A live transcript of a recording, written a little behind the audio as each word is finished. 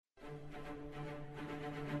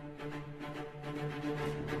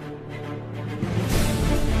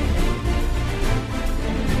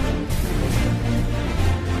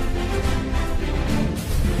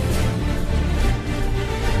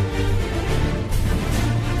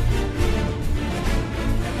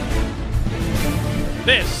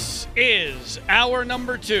This is hour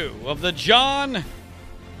number 2 of the John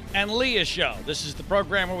and Leah Show. This is the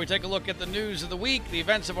program where we take a look at the news of the week, the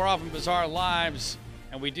events of our often bizarre lives,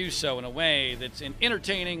 and we do so in a way that's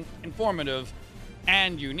entertaining, informative,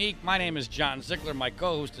 and unique. My name is John Ziegler. My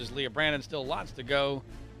co-host is Leah Brandon. Still lots to go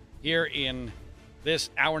here in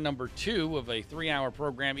this hour number 2 of a 3-hour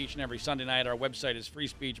program each and every Sunday night. Our website is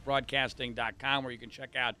freespeechbroadcasting.com, where you can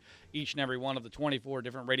check out each and every one of the 24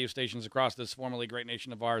 different radio stations across this formerly great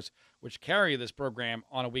nation of ours, which carry this program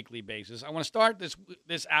on a weekly basis. I want to start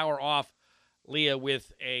this hour off, Leah,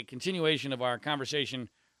 with a continuation of our conversation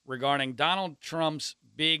regarding Donald Trump's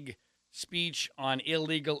big speech on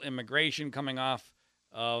illegal immigration coming off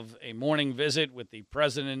of a morning visit with the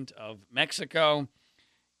president of Mexico.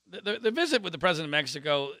 The visit with the president of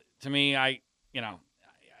Mexico, to me, I'm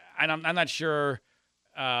not sure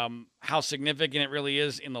how significant it really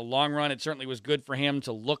is in the long run. It certainly was good for him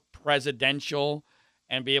to look presidential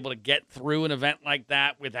and be able to get through an event like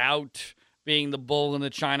that without being the bull in the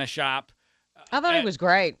china shop. I thought it was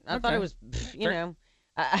great. I thought it was,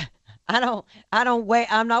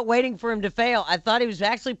 I'm not waiting for him to fail. I thought he was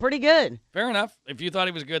actually pretty good. Fair enough. If you thought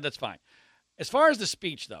he was good, that's fine. As far as the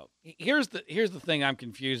speech, though, here's the thing I'm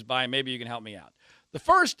confused by. Maybe you can help me out. The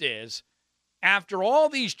first is, after all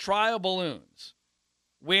these trial balloons,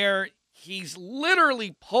 where he's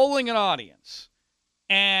literally polling an audience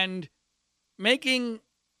and making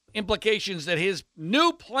implications that his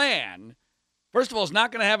new plan, first of all, is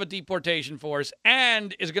not going to have a deportation force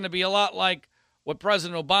and is going to be a lot like what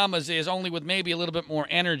President Obama's is, only with maybe a little bit more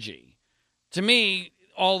energy. To me,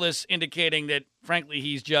 all this indicating that, frankly,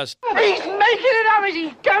 he's making it up as he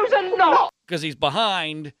goes along. Because he's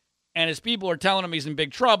behind, and his people are telling him he's in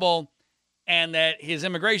big trouble, and that his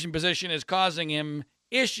immigration position is causing him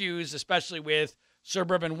issues, especially with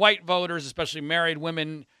suburban white voters, especially married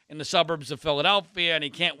women in the suburbs of Philadelphia, and he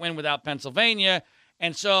can't win without Pennsylvania.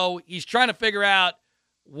 And so he's trying to figure out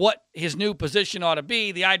what his new position ought to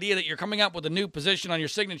be. The idea that you're coming up with a new position on your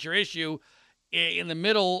signature issue in the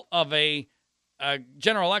middle of a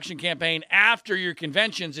general election campaign after your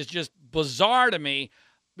conventions is just bizarre to me.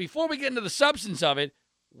 Before we get into the substance of it,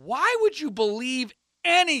 why would you believe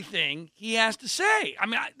anything he has to say? I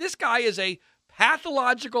mean, this guy is a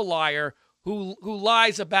pathological liar who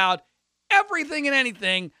lies about everything and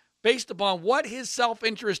anything based upon what his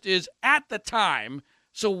self-interest is at the time.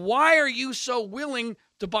 So why are you so willing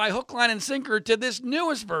to buy hook, line, and sinker to this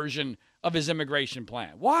newest version of his immigration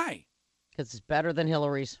plan? Why? Because it's better than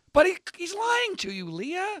Hillary's. But he's lying to you,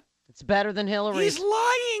 Leah. It's better than Hillary's. He's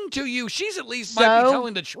lying to you. She's at least might be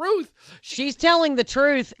telling the truth. She's telling the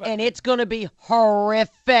truth, and it's going to be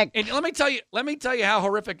horrific. And let me tell you how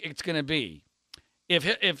horrific it's going to be.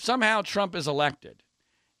 If somehow Trump is elected,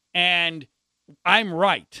 and I'm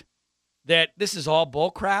right that this is all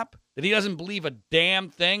bullcrap, that he doesn't believe a damn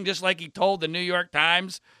thing, just like he told the New York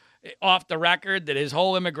Times off the record that his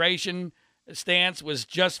whole immigration stance was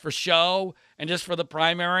just for show and just for the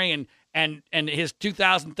primary, and his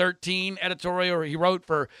 2013 editorial he wrote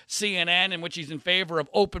for CNN, in which he's in favor of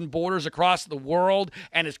open borders across the world,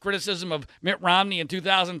 and his criticism of Mitt Romney in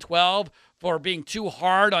 2012 for being too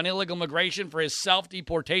hard on illegal immigration for his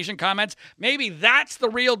self-deportation comments. Maybe that's the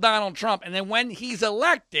real Donald Trump. And then when he's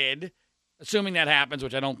elected, assuming that happens,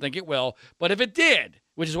 which I don't think it will, but if it did,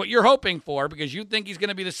 which is what you're hoping for because you think he's going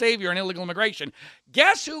to be the savior in illegal immigration,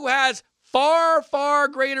 guess who has far, far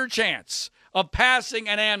greater chance of passing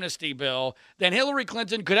an amnesty bill than Hillary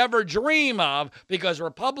Clinton could ever dream of, because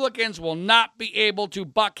Republicans will not be able to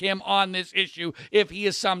buck him on this issue if he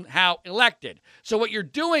is somehow elected. So what you're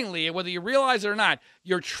doing, Leah, whether you realize it or not,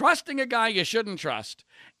 you're trusting a guy you shouldn't trust.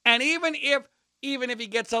 And even if he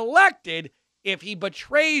gets elected, if he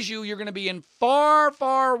betrays you, you're going to be in far,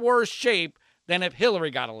 far worse shape than if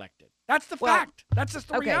Hillary got elected. That's the fact. That's just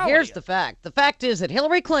the reality. Okay, here's the fact. The fact is that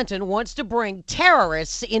Hillary Clinton wants to bring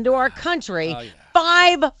terrorists into our country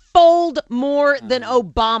 5-fold more than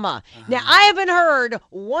Obama. Now, I haven't heard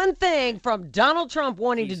one thing from Donald Trump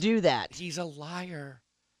wanting to do that. He's a liar.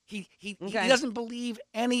 He doesn't believe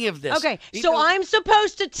any of this. Okay, so I'm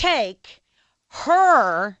supposed to take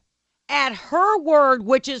her at her word,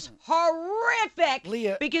 which is horrific,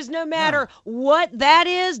 Leah, because no matter what that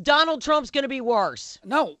is, Donald Trump's going to be worse.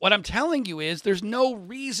 No, what I'm telling you is there's no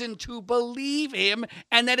reason to believe him,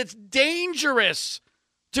 and that it's dangerous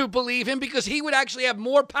to believe him, because he would actually have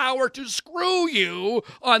more power to screw you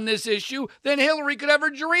on this issue than Hillary could ever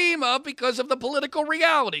dream of because of the political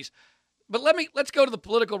realities. let's go to the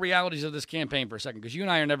political realities of this campaign for a second, because you and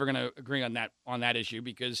I are never going to agree on that issue,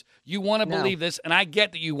 because you want to believe this, and I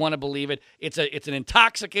get that you want to believe it. It's an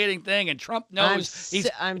intoxicating thing, and Trump knows he's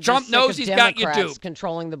got you duped.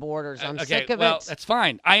 Controlling the borders. I'm okay, sick of well, it. That's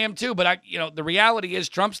fine. I am too, but the reality is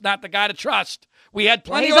Trump's not the guy to trust. We had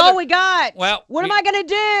plenty. He's all we got. Well, what am I going to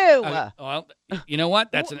do? Well, you know what?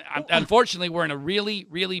 Unfortunately, we're in a really,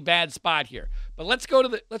 really bad spot here. But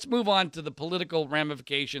let's move on to the political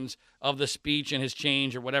ramifications of the speech and his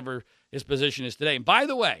change or whatever his position is today. And by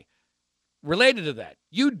the way, related to that,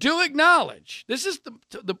 you do acknowledge this is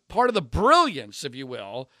the part of the brilliance, if you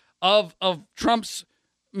will, of Trump's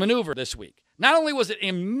maneuver this week. Not only was it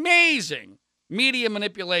amazing media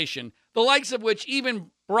manipulation, the likes of which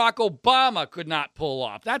even Barack Obama could not pull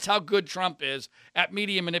off. That's how good Trump is at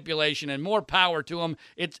media manipulation, and more power to him.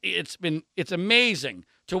 It's amazing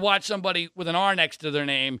to watch somebody with an R next to their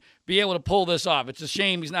name be able to pull this off. It's a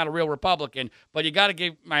shame he's not a real Republican, but you got to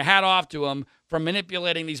give my hat off to him for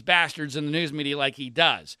manipulating these bastards in the news media like he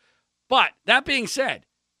does. But that being said,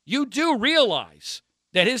 you do realize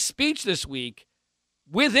that his speech this week,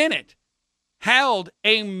 within it, held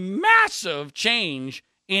a massive change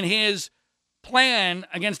in his plan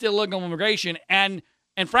against illegal immigration and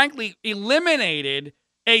frankly eliminated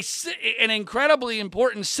an incredibly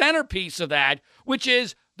important centerpiece of that, which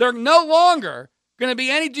is there no longer going to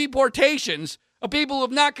be any deportations of people who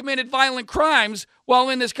have not committed violent crimes while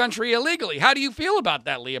in this country illegally. How do you feel about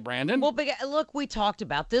that, Leah Brandon? Well, look, we talked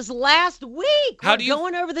about this last week. We're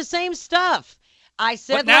going over the same stuff. I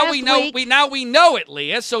said last week. Now we know it,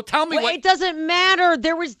 Leah. So tell me what. It doesn't matter.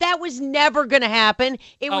 That was never going to happen.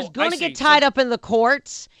 It was going to get tied up in the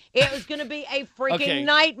courts. It was going to be a freaking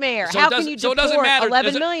nightmare. How can you deport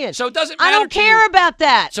 11 million? So it doesn't matter. I don't care about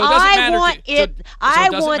that. So it doesn't matter. I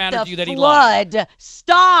want the flood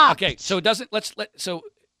stopped. Okay. So it doesn't. So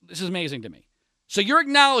this is amazing to me. So you're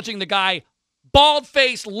acknowledging the guy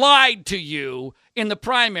bald-faced lied to you in the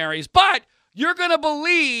primaries, but you're going to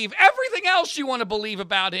believe everything else you want to believe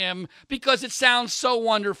about him because it sounds so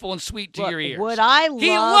wonderful and sweet to your ears. Would I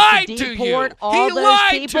love to deport all those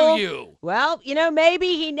people? He lied to you. Well,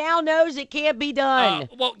 maybe he now knows it can't be done.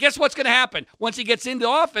 Well, guess what's going to happen? Once he gets into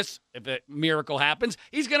office, if a miracle happens,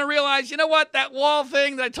 he's going to realize, you know what, that wall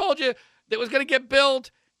thing that I told you that was going to get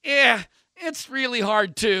built, it's really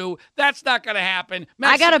hard to. That's not going to happen.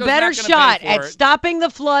 I got a better shot at stopping the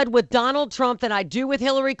flood with Donald Trump than I do with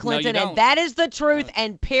Hillary Clinton, and that is the truth,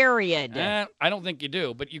 and period. I don't think you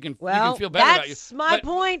do, but you can feel better about you. That's my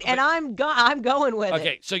point, and I'm going with it.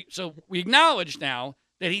 Okay, so we acknowledge now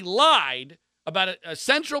that he lied about a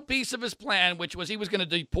central piece of his plan, which was he was going to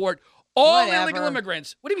deport all illegal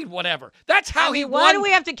immigrants. What do you mean, whatever? That's how he won. Why do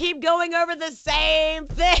we have to keep going over the same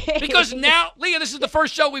thing? Because now, Leah, this is the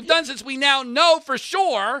first show we've done since we now know for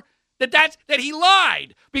sure that he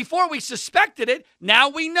lied. Before we suspected it, now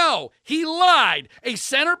we know he lied. A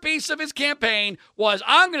centerpiece of his campaign was,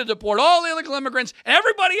 I'm going to deport all illegal immigrants, and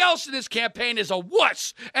everybody else in this campaign is a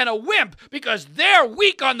wuss and a wimp because they're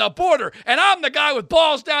weak on the border, and I'm the guy with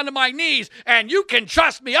balls down to my knees, and you can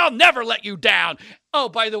trust me. I'll never let you down. Oh,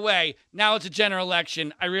 by the way, now it's a general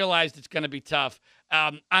election. I realized it's going to be tough.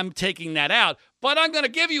 I'm taking that out, but I'm going to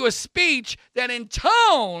give you a speech that in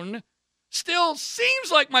tone still seems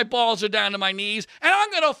like my balls are down to my knees, and I'm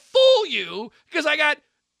going to fool you because I got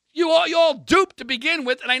you all duped to begin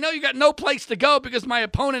with, and I know you got no place to go because my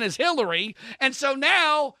opponent is Hillary, and so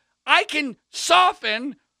now I can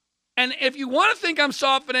soften, and if you want to think I'm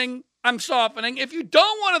softening, I'm softening. If you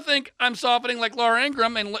don't want to think I'm softening like Laura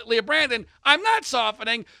Ingraham and Leah Brandon, I'm not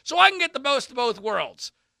softening, so I can get the most of both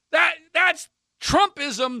worlds. That's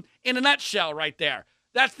Trumpism in a nutshell right there.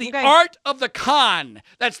 That's the art of the con.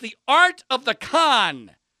 That's the art of the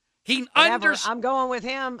con. I'm going with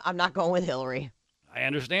him. I'm not going with Hillary. I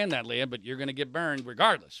understand that, Leah, but you're going to get burned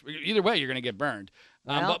regardless. Either way, you're going to get burned.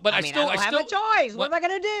 Well, but I still have a choice. What am I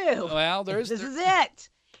going to do? Well, this is it.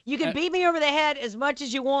 You can beat me over the head as much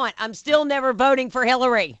as you want. I'm still never voting for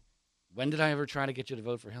Hillary. When did I ever try to get you to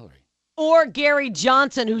vote for Hillary? Or Gary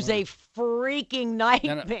Johnson, who's a freaking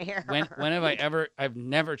nightmare. When have I ever? I've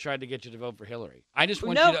never tried to get you to vote for Hillary. I just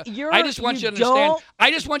want you to. I just want you to understand.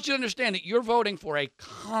 I just want you to understand that you're voting for a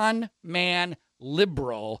con man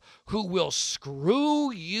liberal who will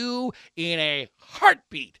screw you in a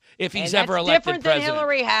heartbeat if he's ever elected president. Different than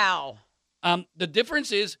Hillary. How? The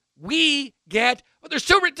difference is there's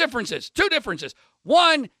two differences.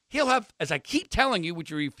 One, he'll have, as I keep telling you,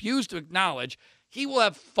 which you refuse to acknowledge, he would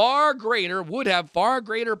have far greater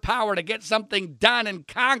power to get something done in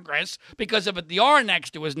Congress because of the R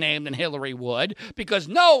next to his name than Hillary would, because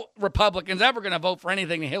no Republican's ever going to vote for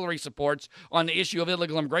anything that Hillary supports on the issue of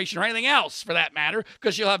illegal immigration or anything else for that matter,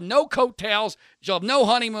 because she'll have no coattails, she'll have no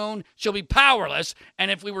honeymoon, she'll be powerless.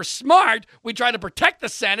 And if we were smart, we'd try to protect the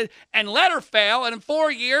Senate and let her fail, and in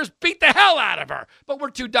 4 years, beat the hell out of her. But we're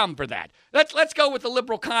too dumb for that. Let's go with the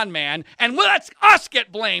liberal con man, and let us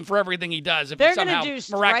get blamed for everything he does if he somehow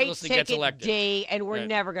miraculously gets elected. D, and we're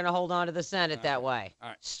never going to hold on to the Senate that way. All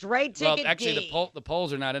right. Straight ticket D. Well, actually, the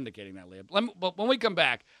polls are not indicating that, Leah. But when we come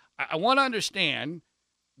back, I want to understand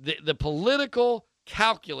the political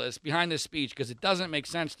calculus behind this speech, because it doesn't make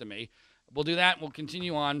sense to me. We'll do that, and we'll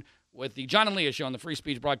continue on with the John and Leah Show on the Free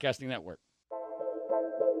Speech Broadcasting Network.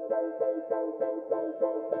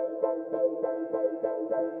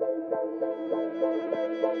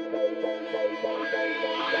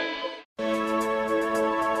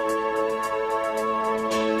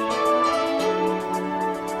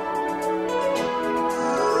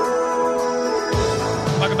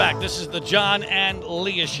 Welcome back. This is the John and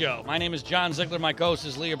Leah Show. My name is John Ziegler. My co-host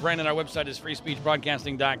is Leah Brandon. Our website is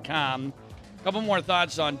freespeechbroadcasting.com. A couple more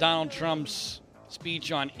thoughts on Donald Trump's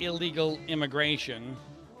speech on illegal immigration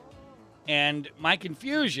and my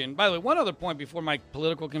confusion. By the way, one other point before my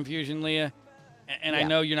political confusion, Leah, and I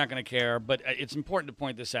know you're not going to care, but it's important to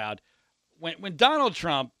point this out. When Donald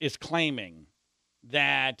Trump is claiming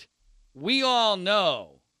that we all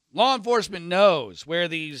know, law enforcement knows where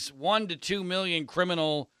these 1 to 2 million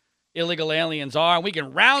criminal illegal aliens are, and we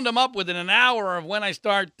can round them up within an hour of when I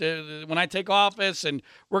take office, and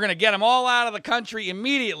we're going to get them all out of the country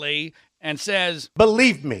immediately, and says,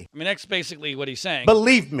 believe me. I mean, that's basically what he's saying.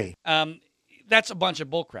 Believe me. That's a bunch of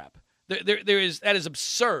bullcrap. That is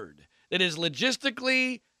absurd. That is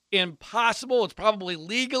logistically impossible. It's probably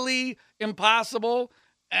legally impossible.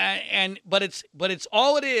 But it's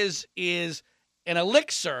all it is an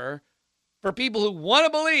elixir for people who want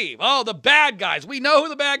to believe, oh, the bad guys. We know who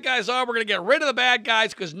the bad guys are. We're going to get rid of the bad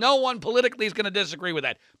guys because no one politically is going to disagree with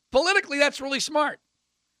that. Politically, that's really smart.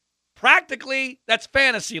 Practically, that's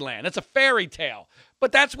fantasy land. That's a fairy tale.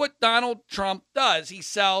 But that's what Donald Trump does. He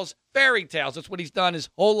sells fairy tales. That's what he's done his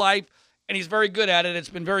whole life, and he's very good at it. It's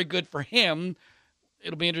been very good for him.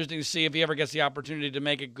 It'll be interesting to see if he ever gets the opportunity to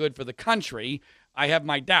make it good for the country. I have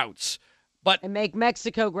my doubts. And make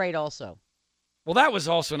Mexico great also. Well, that was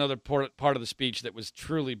also another part of the speech that was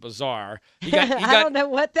truly bizarre. I don't know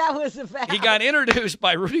what that was about. He got introduced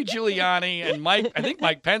by Rudy Giuliani and Mike. I think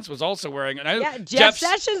Mike Pence was also wearing it. Yeah, Jeff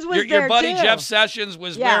Sessions was your buddy too. Jeff Sessions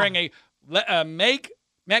was wearing a "Make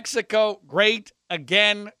Mexico Great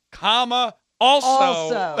Again,"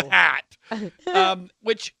 also hat.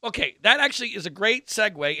 Which, okay, that actually is a great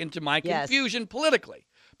segue into my confusion politically.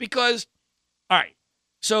 Because, all right,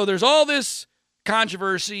 so there's all this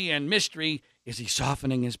controversy and mystery. Is he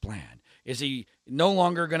softening his plan? Is he no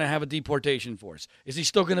longer going to have a deportation force? Is he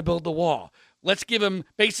still going to build the wall? Let's give him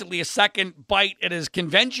basically a second bite at his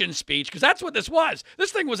convention speech, because that's what this was.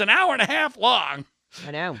 This thing was an hour and a half long.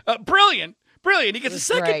 I know. Brilliant. He gets a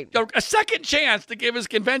second chance to give his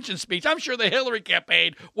convention speech. I'm sure the Hillary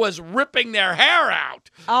campaign was ripping their hair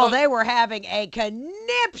out. Oh, they were having a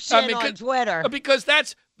conniption on Twitter. Because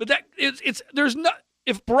if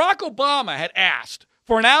Barack Obama had asked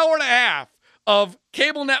for an hour and a half of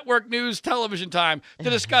cable network news television time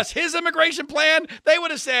to discuss his immigration plan, they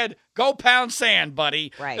would have said, go pound sand,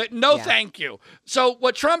 buddy. Right. Thank you. So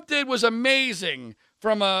what Trump did was amazing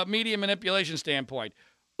from a media manipulation standpoint.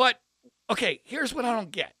 But, okay, here's what I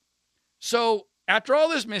don't get. So after all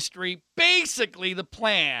this mystery, basically the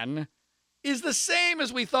plan is the same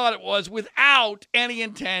as we thought it was, without any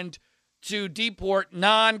intent to deport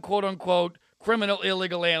non-quote-unquote criminal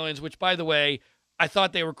illegal aliens, which, by the way, I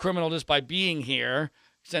thought they were criminal just by being here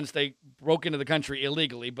since they broke into the country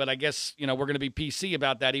illegally. But I guess, we're going to be PC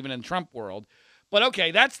about that even in Trump world. But,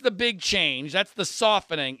 okay, that's the big change. That's the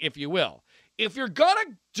softening, if you will. If you're going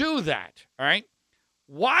to do that, all right,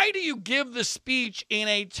 why do you give the speech in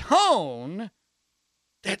a tone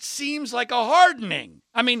that seems like a hardening?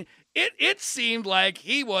 I mean, it seemed like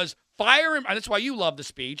he was firing. That's why you love the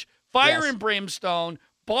speech. Fire and brimstone,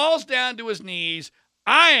 balls down to his knees.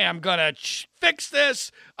 I am going to fix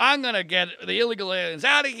this. I'm going to get the illegal aliens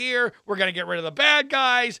out of here. We're going to get rid of the bad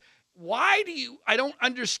guys. Why do you? I don't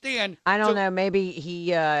understand. I don't know. Maybe he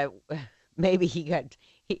got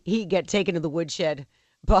taken to the woodshed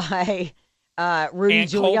by Rudy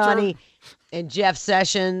Giuliani and Jeff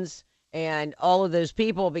Sessions and all of those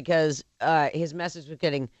people, because his message was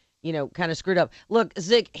getting, kind of screwed up. Look,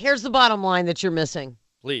 Zig, here's the bottom line that you're missing.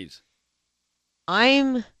 Please.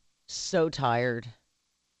 I'm so tired.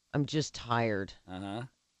 I'm just tired. Uh-huh.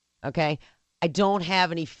 Okay? I don't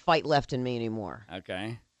have any fight left in me anymore.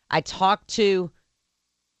 Okay. I talked to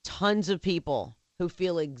tons of people who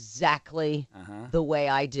feel exactly the way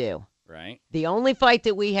I do. Right. The only fight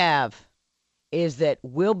that we have is that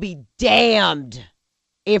we'll be damned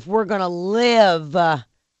if we're going to live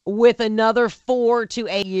with another 4 to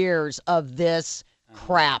 8 years of this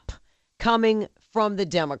crap coming from the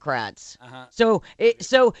Democrats. So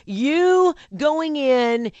you going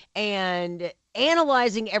in and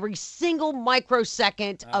analyzing every single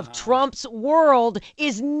microsecond of Trump's world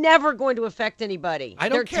is never going to affect anybody.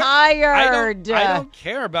 They're tired. I don't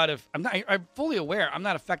care about if I'm fully aware I'm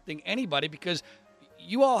not affecting anybody because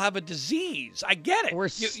you all have a disease. I get it.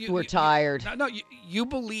 We're tired. You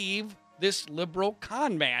believe this liberal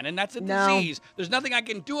con man, and that's a disease. There's nothing I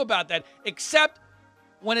can do about that except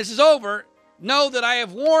when this is over, know that I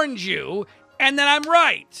have warned you and that I'm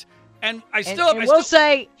right. And we'll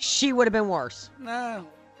say she would have been worse. No,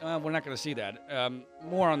 we're not going to see that.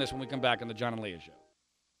 More on this when we come back on the John and Leah Show.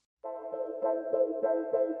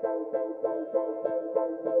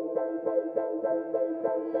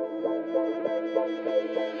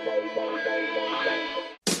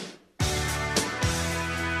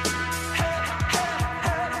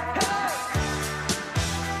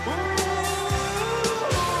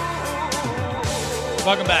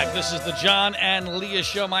 Welcome back. This is the John and Leah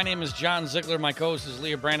Show. My name is John Ziegler. My co-host is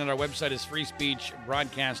Leah Brandon. Our website is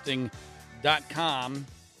freespeechbroadcasting.com.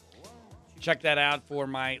 Check that out for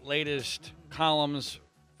my latest columns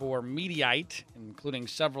for Mediaite, including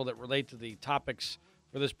several that relate to the topics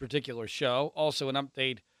for this particular show. Also, an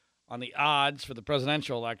update on the odds for the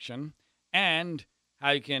presidential election and how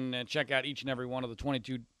you can check out each and every one of the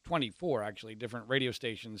 24 different radio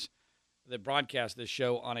stations that broadcast this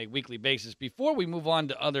show on a weekly basis. Before we move on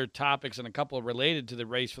to other topics and a couple related to the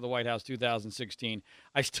race for the White House 2016,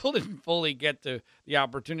 I still didn't fully get the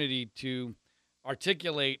opportunity to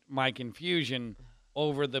articulate my confusion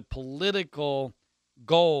over the political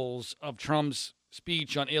goals of Trump's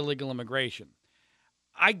speech on illegal immigration.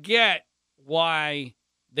 I get why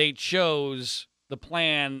they chose the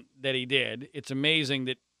plan that he did. It's amazing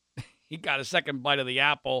that he got a second bite of the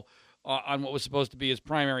apple on what was supposed to be his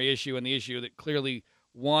primary issue and the issue that clearly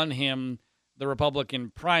won him the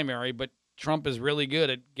Republican primary. But Trump is really good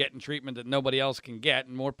at getting treatment that nobody else can get,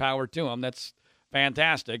 and more power to him. That's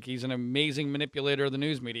fantastic. He's an amazing manipulator of the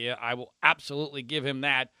news media. I will absolutely give him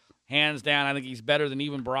that. Hands down, I think he's better than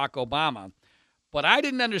even Barack Obama. But I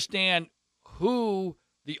didn't understand who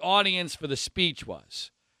the audience for the speech was.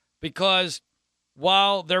 Because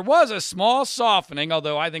while there was a small softening,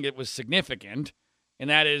 although I think it was significant, and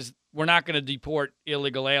that is we're not going to deport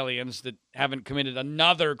illegal aliens that haven't committed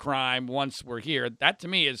another crime once we're here. That, to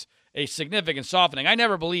me, is a significant softening. I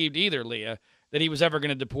never believed either, Leah, that he was ever going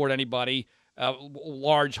to deport anybody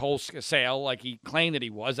large wholesale like he claimed that he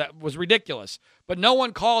was. That was ridiculous. But no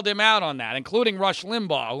one called him out on that, including Rush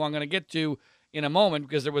Limbaugh, who I'm going to get to in a moment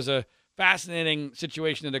because there was a fascinating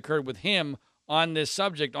situation that occurred with him on this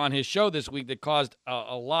subject on his show this week that caused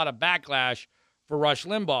a lot of backlash for Rush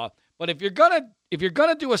Limbaugh. But if you're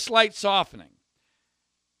gonna do a slight softening,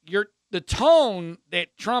 the tone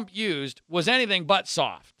that Trump used was anything but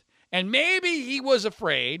soft. And maybe he was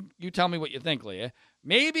afraid, you tell me what you think, Leah,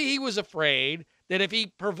 maybe he was afraid that if he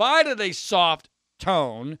provided a soft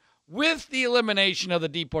tone with the elimination of the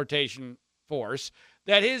deportation force,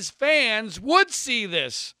 that his fans would see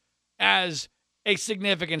this as a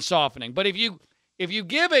significant softening. But if you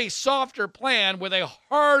give a softer plan with a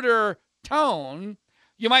harder tone,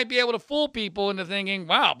 you might be able to fool people into thinking,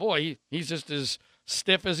 wow, boy, he's just as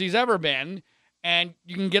stiff as he's ever been, and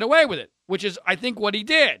you can get away with it, which is, I think, what he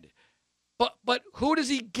did. But who does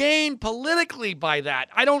he gain politically by that?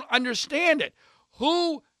 I don't understand it.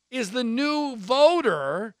 Who is the new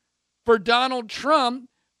voter for Donald Trump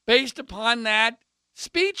based upon that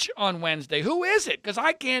speech on Wednesday? Who is it? Because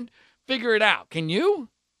I can't figure it out. Can you?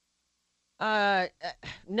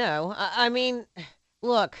 No. I mean,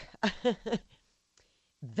 look...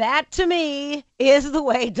 That, to me, is the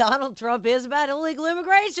way Donald Trump is about illegal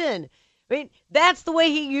immigration. I mean, that's the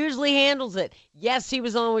way he usually handles it. Yes, he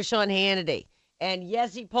was on with Sean Hannity. And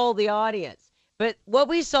yes, he polled the audience. But what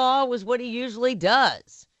we saw was what he usually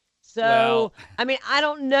does. So, I mean, I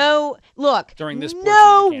don't know. Look, during this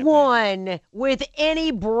no one with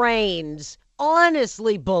any brains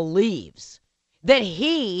honestly believes that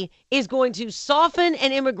he is going to soften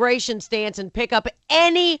an immigration stance and pick up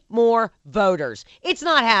any more voters. It's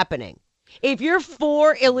not happening. If you're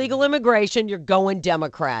for illegal immigration, you're going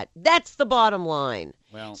Democrat. That's the bottom line.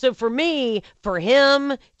 Well, so for me, for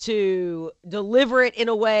him to deliver it in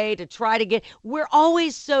a way to try to get, we're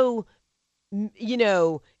always so,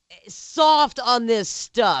 soft on this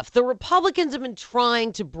stuff. The Republicans have been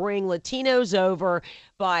trying to bring Latinos over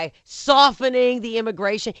by softening the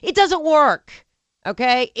immigration. It doesn't work.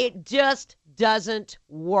 Okay? It just doesn't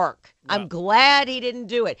work. Well, I'm glad he didn't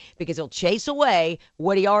do it because he'll chase away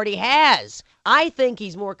what he already has. I think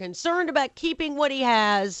he's more concerned about keeping what he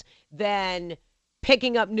has than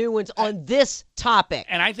picking up new ones on this topic.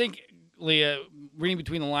 And I think, Leah, reading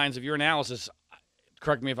between the lines of your analysis,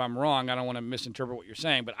 correct me if I'm wrong, I don't want to misinterpret what you're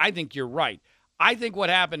saying, but I think you're right. I think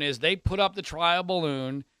what happened is they put up the trial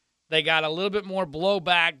balloon. They got a little bit more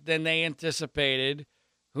blowback than they anticipated.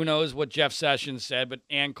 Who knows what Jeff Sessions said, but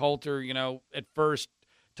Ann Coulter, at first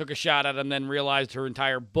took a shot at him, then realized her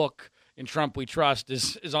entire book, In Trump We Trust,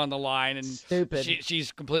 is on the line. And stupid.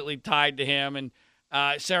 She's completely tied to him. And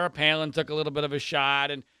Sarah Palin took a little bit of a shot.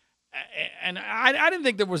 And I didn't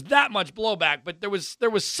think there was that much blowback, but there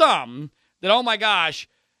was some that, oh my gosh,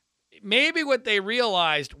 maybe what they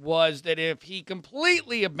realized was that if he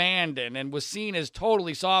completely abandoned and was seen as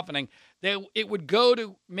totally softening, that it would go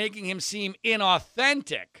to making him seem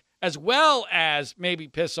inauthentic as well as maybe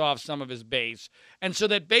piss off some of his base. And so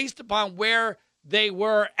that based upon where they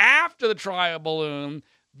were after the trial balloon,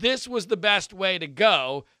 this was the best way to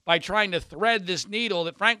go by trying to thread this needle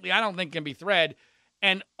that, frankly, I don't think can be thread.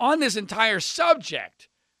 And on this entire subject,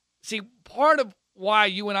 see, part of why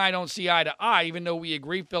you and I don't see eye to eye, even though we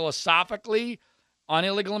agree philosophically on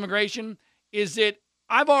illegal immigration, is that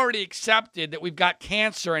I've already accepted that we've got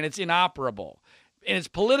cancer and it's inoperable. And it's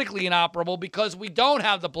politically inoperable because we don't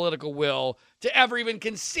have the political will to ever even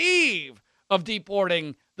conceive of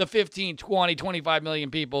deporting the 15, 20, 25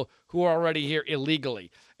 million people who are already here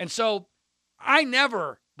illegally. And so I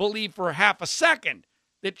never believed for half a second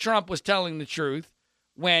that Trump was telling the truth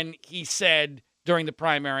when he said during the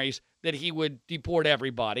primaries that he would deport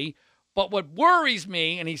everybody. But what worries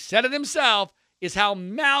me, and he said it himself, is how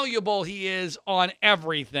malleable he is on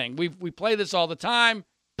everything. We play this all the time.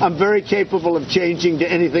 I'm very capable of changing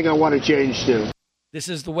to anything I want to change to. This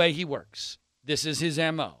is the way he works. This is his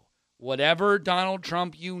MO. Whatever Donald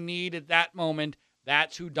Trump you need at that moment,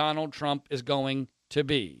 that's who Donald Trump is going to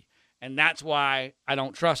be. And that's why I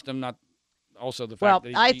don't trust him, not also the fact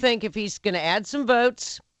that I think if he's going to add some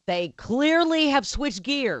votes, they clearly have switched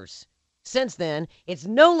gears since then. It's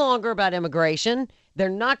no longer about immigration. They're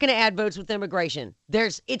not going to add votes with immigration.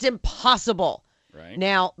 It's impossible. Right.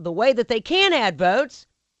 Now, the way that they can add votes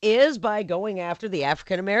is by going after the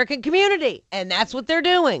African-American community, and that's what they're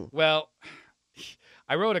doing. Well,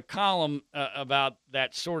 I wrote a column about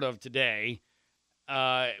that sort of today,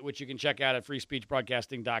 which you can check out at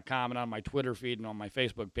freespeechbroadcasting.com and on my Twitter feed and on my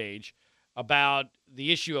Facebook page, about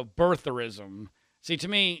the issue of birtherism. See, to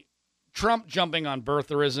me, Trump jumping on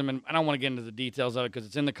birtherism, and I don't want to get into the details of it because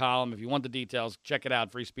it's in the column. If you want the details, check it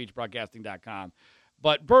out, freespeechbroadcasting.com.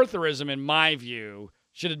 But birtherism, in my view,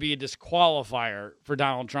 should be a disqualifier for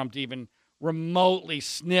Donald Trump to even remotely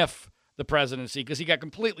sniff the presidency because he got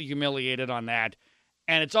completely humiliated on that.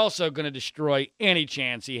 And it's also going to destroy any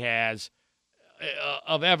chance he has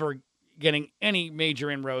of ever getting any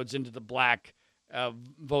major inroads into the black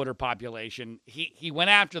voter population. He went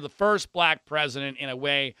after the first black president in a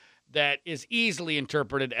way that is easily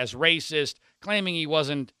interpreted as racist, claiming he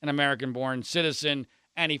wasn't an American-born citizen,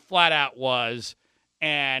 and he flat out was.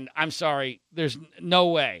 And I'm sorry, there's no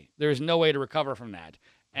way. There's no way to recover from that.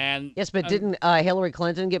 And yes, but didn't Hillary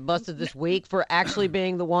Clinton get busted this week for actually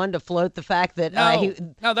being the one to float the fact that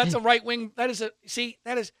no, that's a right wing. That is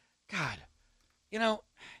God. It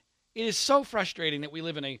is so frustrating that we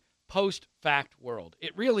live in a post-fact world.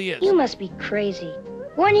 It really is. You must be crazy.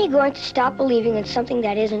 When are you going to stop believing in something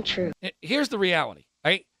that isn't true? Here's the reality,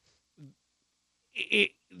 right?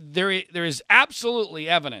 There is absolutely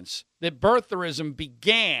evidence that birtherism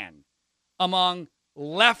began among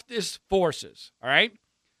leftist forces, all right?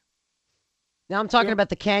 Now I'm talking about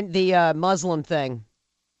the Muslim thing.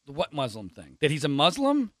 What Muslim thing? That he's a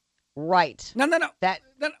Muslim? Right. No.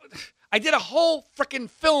 I did a whole freaking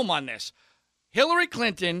film on this. Hillary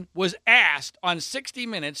Clinton was asked on 60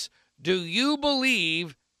 Minutes, do you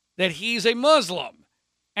believe that he's a Muslim?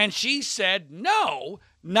 And she said, no,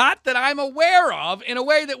 not that I'm aware of, in a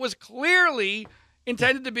way that was clearly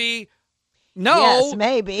intended to be, no. Yes,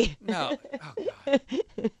 maybe. No. Oh, God.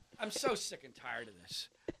 I'm so sick and tired of this.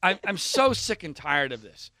 I'm so sick and tired of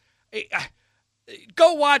this.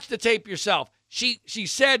 Go watch the tape yourself. She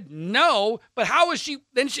said no, but how is she?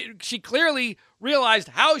 Then she clearly realized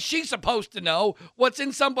how is she supposed to know what's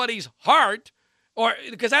in somebody's heart or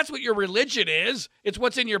because that's what your religion is. It's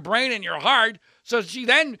what's in your brain and your heart. So she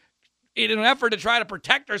then, in an effort to try to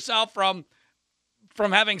protect herself from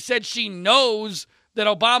having said she knows that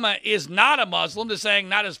Obama is not a Muslim, to saying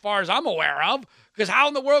not as far as I'm aware of, because how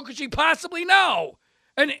in the world could she possibly know?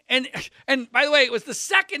 And by the way, it was the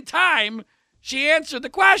second time she answered the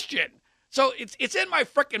question. So it's in my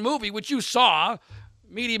frickin' movie, which you saw,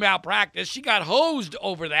 Media Malpractice. She got hosed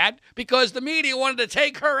over that because the media wanted to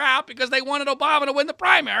take her out because they wanted Obama to win the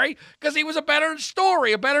primary because he was a better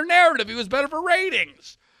story, a better narrative. He was better for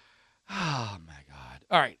ratings. Oh, my God.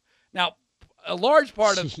 All right. Now, a large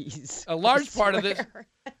part of this.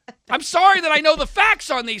 I'm sorry that I know the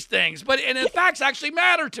facts on these things, and the facts actually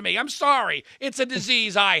matter to me. I'm sorry. It's a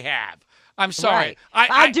disease I have. I'm sorry. Right.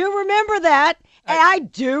 I do remember that. I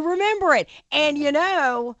do remember it.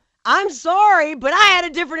 And, I'm sorry, but I had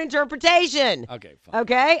a different interpretation. Okay, fine.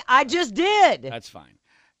 Okay? I just did. That's fine.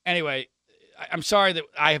 Anyway, I'm sorry that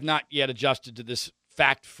I have not yet adjusted to this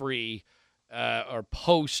fact-free or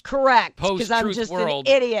post-truth correct, because I'm just world.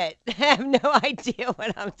 An idiot. I have no idea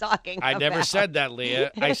what I'm talking about. I never said that,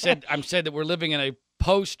 Leah. I said that we're living in a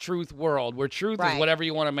post-truth world where truth is whatever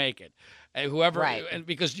you want to make it. And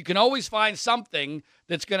because you can always find something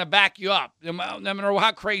that's going to back you up, no matter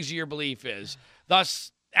how crazy your belief is.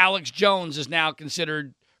 Thus, Alex Jones is now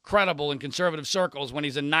considered credible in conservative circles when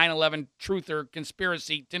he's a 9/11 truther,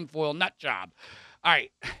 conspiracy, tinfoil nut job. All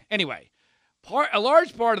right. Anyway, a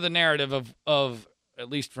large part of the narrative of, at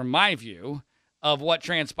least from my view, of what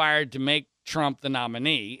transpired to make Trump the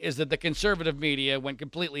nominee is that the conservative media went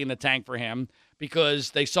completely in the tank for him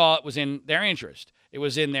because they saw it was in their interest. It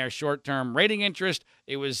was in their short-term rating interest.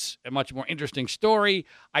 It was a much more interesting story.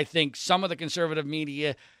 I think some of the conservative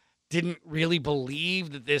media didn't really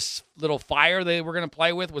believe that this little fire they were going to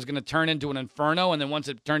play with was going to turn into an inferno, and then once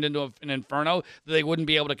it turned into an inferno, they wouldn't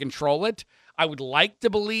be able to control it. I would like to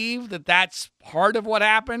believe that that's part of what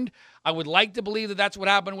happened. I would like to believe that that's what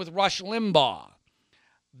happened with Rush Limbaugh.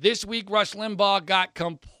 This week, Rush Limbaugh got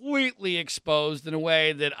completely exposed in a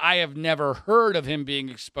way that I have never heard of him being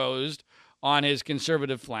exposed on his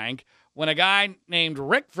conservative flank, when a guy named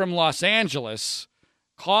Rick from Los Angeles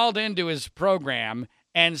called into his program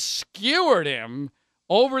and skewered him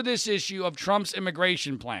over this issue of Trump's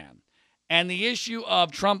immigration plan and the issue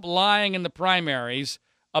of Trump lying in the primaries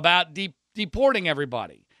about deporting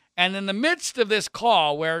everybody. And in the midst of this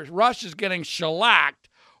call where Rush is getting shellacked,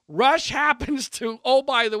 Rush happens to, oh,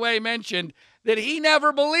 by the way, mentioned that he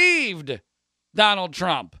never believed Donald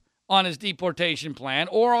Trump on his deportation plan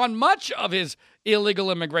or on much of his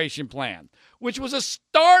illegal immigration plan, which was a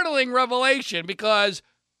startling revelation because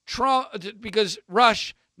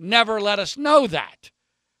Rush never let us know that.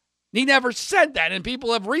 He never said that, and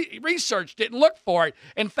people have researched it and looked for it.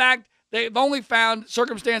 In fact, they've only found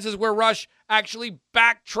circumstances where Rush actually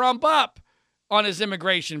backed Trump up on his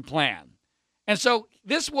immigration plan. And so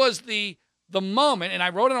this was the moment, and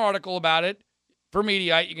I wrote an article about it for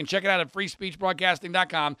Mediaite. You can check it out at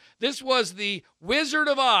freespeechbroadcasting.com. This was the Wizard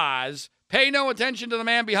of Oz, pay no attention to the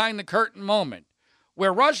man behind the curtain moment,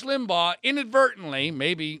 where Rush Limbaugh inadvertently,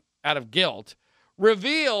 maybe out of guilt,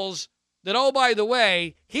 reveals that, oh, by the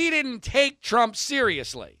way, he didn't take Trump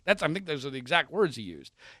seriously. I think those are the exact words he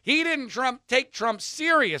used. He didn't take Trump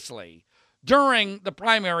seriously during the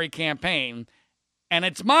primary campaign. And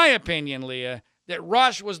it's my opinion, Leah, that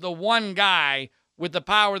Rush was the one guy with the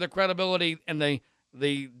power, the credibility, and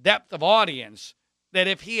the depth of audience that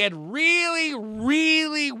if he had really,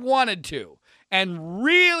 really wanted to and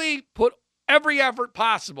really put every effort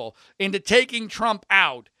possible into taking Trump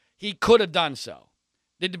out, he could have done so.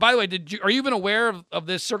 By the way, are you even aware of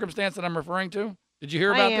this circumstance that I'm referring to? Did you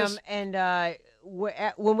hear about this? I am, and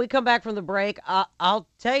when we come back from the break, I'll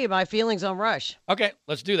tell you my feelings on Rush. Okay,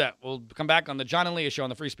 let's do that. We'll come back on the John and Leah Show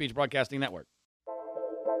on the Free Speech Broadcasting Network.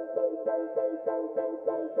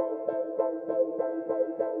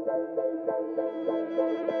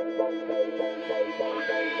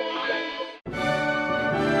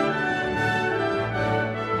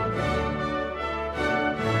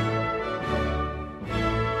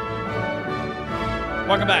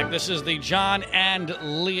 Welcome back. This is the John and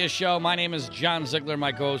Leah Show. My name is John Ziegler.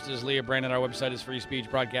 My co-host is Leah Brandon. Our website is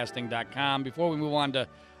freespeechbroadcasting.com. Before we move on to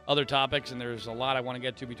other topics, and there's a lot I want to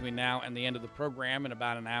get to between now and the end of the program in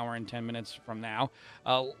about an hour and 10 minutes from now,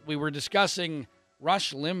 we were discussing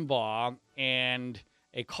Rush Limbaugh and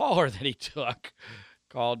a caller that he took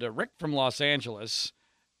called Rick from Los Angeles,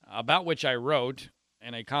 about which I wrote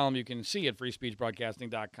in a column you can see at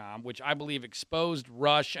freespeechbroadcasting.com, which I believe exposed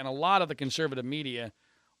Rush and a lot of the conservative media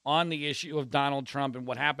on the issue of Donald Trump and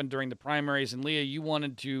what happened during the primaries. And Leah, you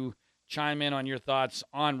wanted to chime in on your thoughts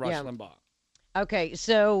on Rush Limbaugh. Okay,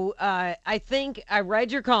 so I think I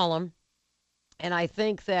read your column, and I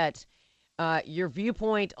think that your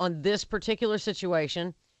viewpoint on this particular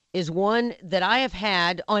situation is one that I have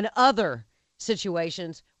had on other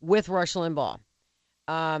situations with Rush Limbaugh.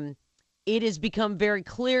 It has become very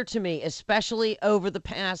clear to me, especially over the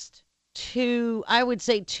past I would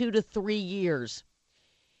say 2 to 3 years,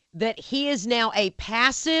 that he is now a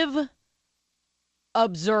passive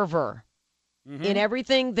observer in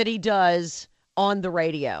everything that he does on the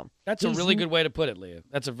radio. That's a really good way to put it, Leah.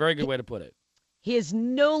 That's a very good way to put it. He is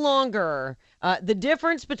no longer the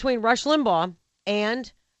difference between Rush Limbaugh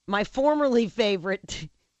and my formerly favorite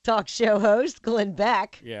talk show host, Glenn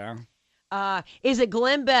Beck. Yeah. Is that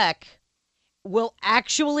Glenn Beck will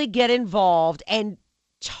actually get involved and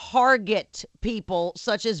target people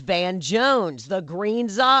such as Van Jones, the green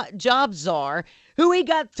job czar, who he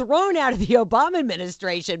got thrown out of the Obama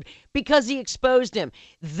administration because he exposed him.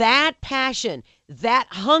 That passion, that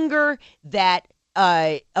hunger, that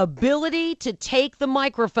ability to take the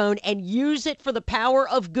microphone and use it for the power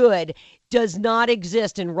of good does not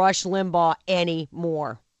exist in Rush Limbaugh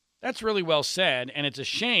anymore. That's really well said, and it's a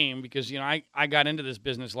shame because, I got into this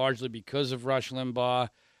business largely because of Rush Limbaugh.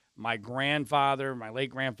 My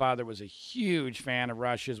late grandfather, was a huge fan of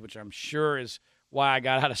Rush's, which I'm sure is why I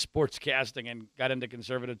got out of sportscasting and got into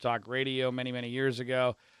conservative talk radio many, many years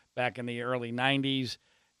ago, back in the early 90s.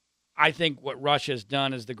 I think what Rush has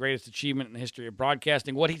done is the greatest achievement in the history of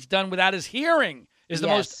broadcasting. What he's done without his hearing is the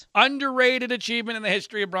most underrated achievement in the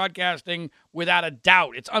history of broadcasting, without a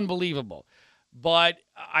doubt. It's unbelievable. But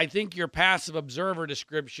I think your passive observer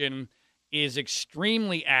description is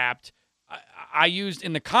extremely apt. I used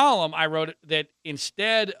in the column, I wrote that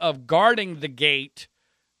instead of guarding the gate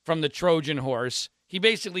from the Trojan horse, he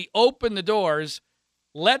basically opened the doors,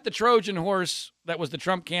 let the Trojan horse that was the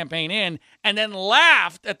Trump campaign in, and then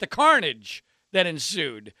laughed at the carnage that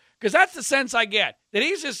ensued. Because that's the sense I get, that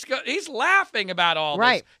he's laughing about all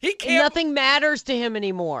this. He can't. Nothing matters to him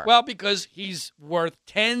anymore. Well, because he's worth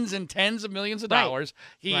tens and tens of millions of dollars.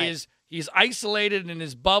 He's isolated in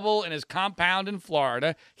his bubble in his compound in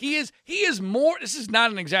Florida. He is more. This is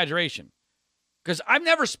not an exaggeration, because I've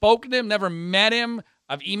never spoken to him, never met him.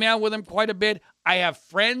 I've emailed with him quite a bit. I have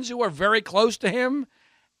friends who are very close to him.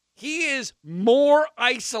 He is more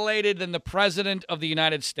isolated than the president of the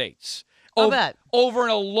United States. Over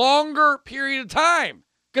a longer period of time.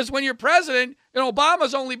 Because when you're president,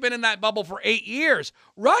 Obama's only been in that bubble for 8 years.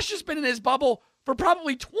 Rush has been in his bubble for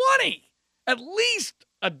probably 20, at least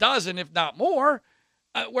a dozen, if not more,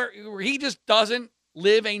 where he just doesn't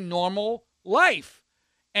live a normal life.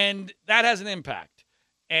 And that has an impact.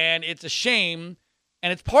 And it's a shame.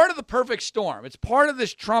 And it's part of the perfect storm. It's part of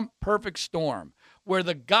this Trump perfect storm, where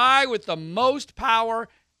the guy with the most power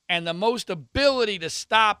and the most ability to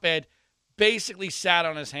stop it basically sat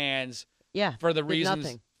on his hands for the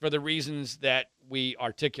reasons that we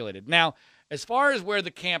articulated. Now, as far as where the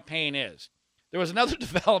campaign is, there was another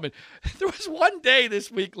development. There was one day this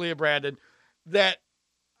week, Leah Brandon, that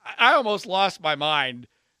I almost lost my mind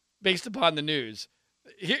based upon the news.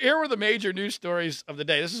 Here were the major news stories of the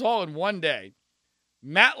day. This is all in one day.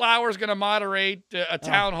 Matt Lauer is going to moderate a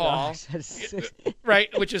town hall, right?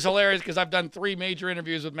 Which is hilarious because I've done 3 major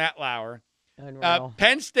interviews with Matt Lauer.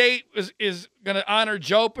 Penn State is going to honor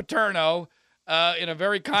Joe Paterno in a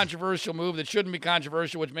very controversial move that shouldn't be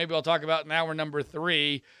controversial, which maybe I'll talk about in hour number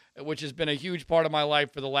 3, which has been a huge part of my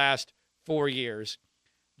life for the last 4 years.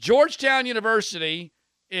 Georgetown University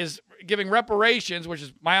is giving reparations, which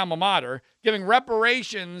is my alma mater, giving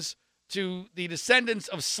reparations to the descendants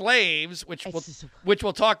of slaves, which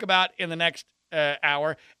we'll talk about in the next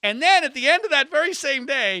hour. And then at the end of that very same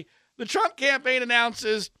day, the Trump campaign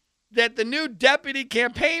announces that the new deputy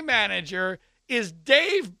campaign manager is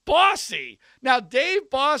Dave Bossie. Now, Dave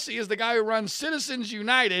Bossie is the guy who runs Citizens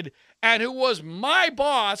United and who was my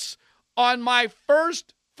boss on my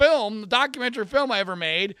first film, the documentary film I ever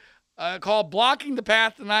made, called Blocking the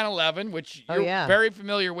Path to 9/11, which you're very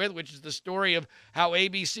familiar with, which is the story of how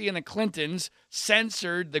ABC and the Clintons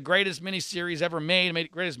censored the greatest miniseries ever made,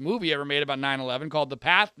 greatest movie ever made about 9/11, called The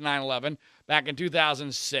Path to 9/11, back in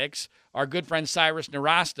 2006. Our good friend Cyrus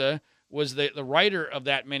Nowrasteh was the writer of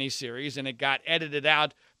that miniseries, and it got edited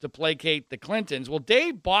out to placate the Clintons. Well,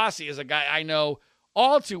 Dave Bossie is a guy I know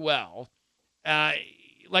all too well.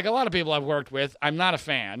 Like a lot of people I've worked with, I'm not a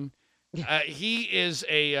fan. He is,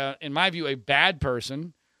 in my view, a bad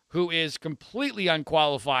person who is completely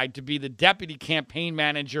unqualified to be the deputy campaign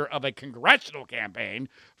manager of a congressional campaign.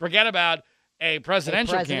 Forget about a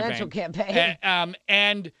presidential campaign.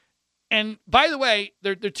 And by the way,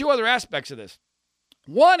 there are 2 other aspects of this.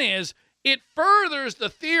 One is it furthers the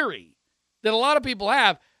theory that a lot of people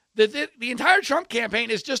have, that the entire Trump campaign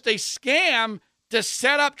is just a scam to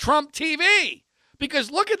set up Trump TV.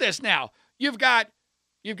 Because look at this now. You've got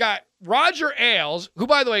Roger Ailes, who,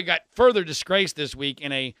 by the way, got further disgraced this week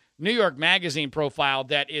in a New York Magazine profile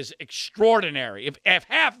that is extraordinary. If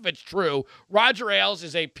half of it's true, Roger Ailes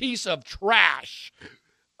is a piece of trash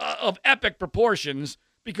of epic proportions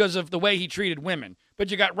because of the way he treated women.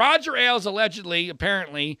 But you got Roger Ailes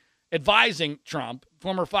apparently, advising Trump,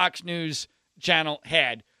 former Fox News channel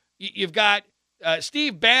head. You've got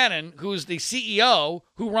Steve Bannon, who's the CEO,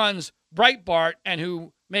 who runs Breitbart and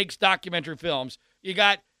who makes documentary films. You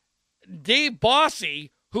got Dave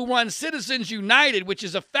Bossie, who runs Citizens United, which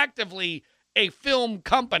is effectively a film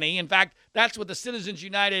company. In fact, that's what the Citizens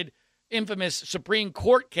United infamous Supreme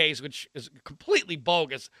Court case, which is completely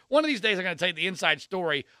bogus. One of these days, I'm going to tell you the inside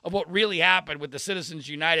story of what really happened with the Citizens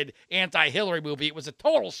United anti-Hillary movie. It was a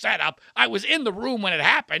total setup. I was in the room when it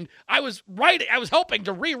happened. I was helping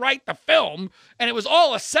to rewrite the film, and it was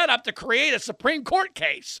all a setup to create a Supreme Court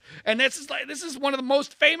case. And this is one of the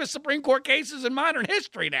most famous Supreme Court cases in modern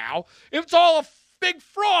history now. It's all a big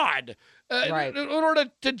fraud right. in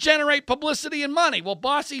order to generate publicity and money. Well,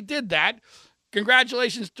 Bossie did that.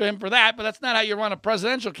 Congratulations to him for that, but that's not how you run a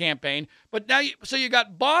presidential campaign. But now, so you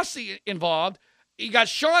got Bossie involved. You got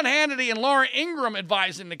Sean Hannity and Laura Ingraham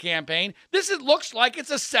advising the campaign. Looks like it's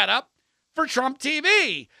a setup for Trump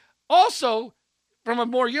TV. Also, from a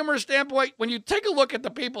more humorous standpoint, when you take a look at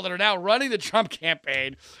the people that are now running the Trump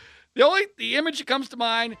campaign, the image that comes to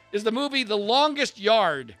mind is the movie The Longest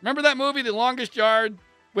Yard. Remember that movie, The Longest Yard?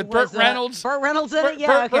 With Burt Reynolds. Burt Reynolds in it?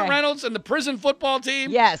 Yeah, Burt Reynolds and the prison football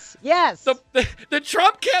team. Yes. The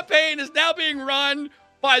Trump campaign is now being run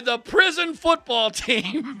by the prison football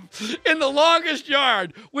team in The Longest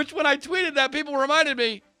Yard, which when I tweeted that, people reminded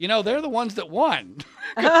me, they're the ones that won.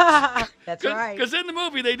 That's right. Because in the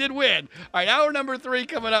movie, they did win. All right, hour number 3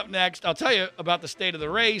 coming up next. I'll tell you about the state of the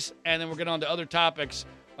race, and then we'll get on to other topics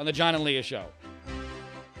on the John and Leah Show.